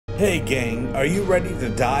Hey gang, are you ready to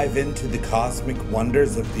dive into the cosmic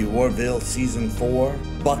wonders of the Orville Season 4?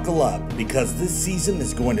 Buckle up, because this season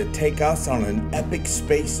is going to take us on an epic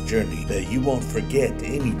space journey that you won't forget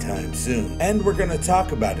anytime soon. And we're going to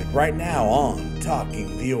talk about it right now on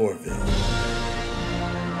Talking The Orville.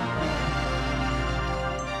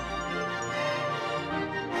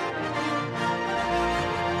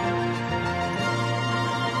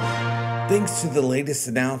 Thanks to the latest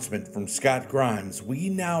announcement from Scott Grimes, we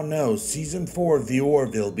now know Season 4 of The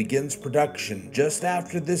Orville begins production just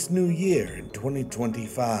after this new year in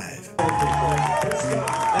 2025. And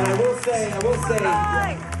I will say,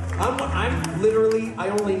 I'm literally, I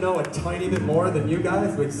only know a tiny bit more than you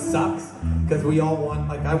guys, which sucks, because we all want,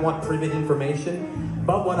 I want private information.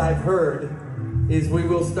 But what I've heard is we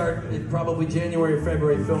will start in probably January or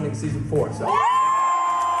February filming Season 4, so.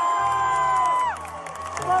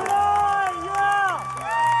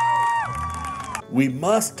 We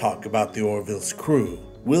must talk about the Orville's crew.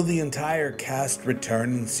 Will the entire cast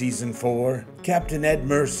return in Season 4? Captain Ed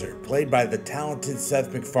Mercer, played by the talented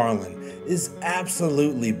Seth MacFarlane, is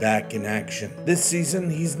absolutely back in action. This season,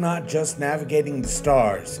 he's not just navigating the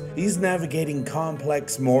stars, he's navigating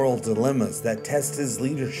complex moral dilemmas that test his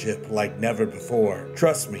leadership like never before.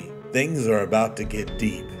 Trust me, things are about to get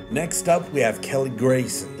deep. Next up, we have Kelly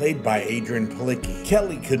Grayson, played by Adrian Palicki.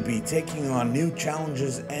 Kelly could be taking on new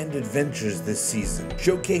challenges and adventures this season,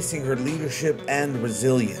 showcasing her leadership and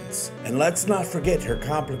resilience. And let's not forget her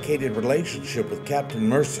complicated relationship with Captain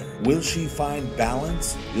Mercer. Will she find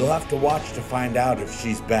balance? You'll have to watch to find out if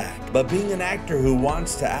she's back. But being an actor who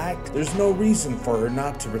wants to act, there's no reason for her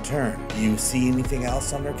not to return. Do you see anything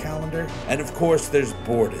else on her calendar? And of course, there's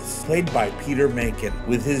Bortus, played by Peter Macon,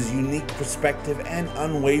 with his unique perspective and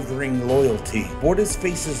unwavering loyalty. Bortus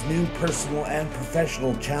faces new personal and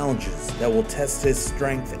professional challenges that will test his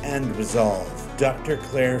strength and resolve. Dr.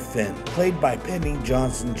 Claire Finn, played by Penny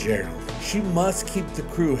Johnson-Gerald. She must keep the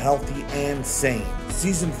crew healthy and sane.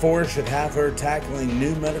 Season 4 should have her tackling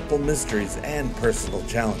new medical mysteries and personal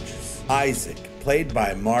challenges. Isaac, played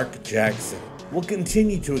by Mark Jackson, will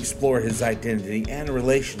continue to explore his identity and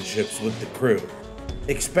relationships with the crew.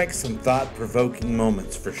 Expect some thought-provoking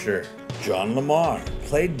moments for sure. John Lamar,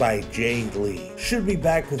 played by Jay Lee, should be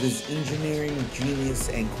back with his engineering genius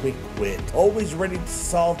and quick wit, always ready to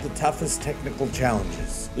solve the toughest technical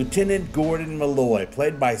challenges. Lieutenant Gordon Malloy,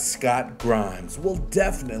 played by Scott Grimes, will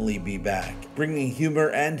definitely be back, bringing humor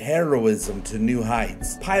and heroism to new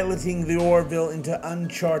heights, piloting the Orville into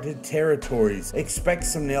uncharted territories. Expect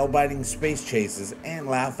some nail-biting space chases and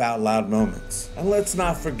laugh-out-loud moments. And let's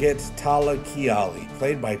not forget Tala Kiali,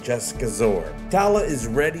 played by Jessica Zor. Tala is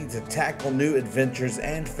ready to tackle new adventures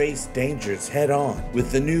and face dangers head-on.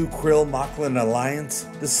 With the new Krill-Mocklin alliance,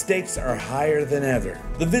 the stakes are higher than ever.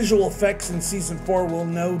 The visual effects in Season 4 will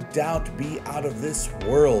no doubt be out of this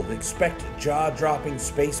world. Expect jaw-dropping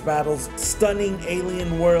space battles, stunning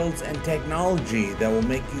alien worlds, and technology that will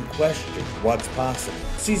make you question what's possible.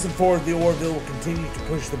 Season 4 of The Orville will continue to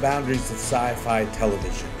push the boundaries of sci-fi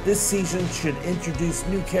television. This season should introduce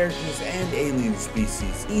new characters and alien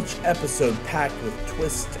species, each episode packed with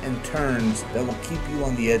twists and turns that will keep you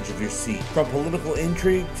on the edge of your seat. From political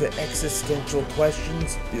intrigue to existential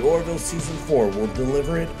questions, The Orville Season 4 will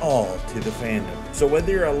deliver it all to the fandom. So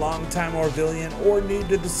whether you're a longtime Orvillian or new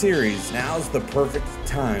to the series, now's the perfect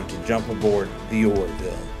time to jump aboard The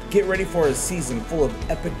Orville. Get ready for a season full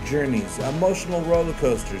of epic journeys, emotional roller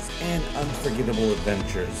coasters, and unforgettable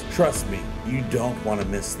adventures. Trust me, you don't want to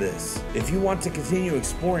miss this. If you want to continue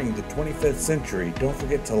exploring the 25th century, don't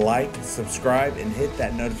forget to like, subscribe, and hit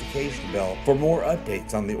that notification bell for more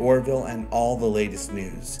updates on the Orville and all the latest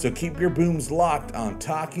news. So keep your booms locked on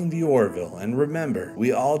Talking the Orville, and remember,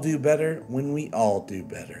 we all do better when we all do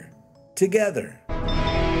better. Together.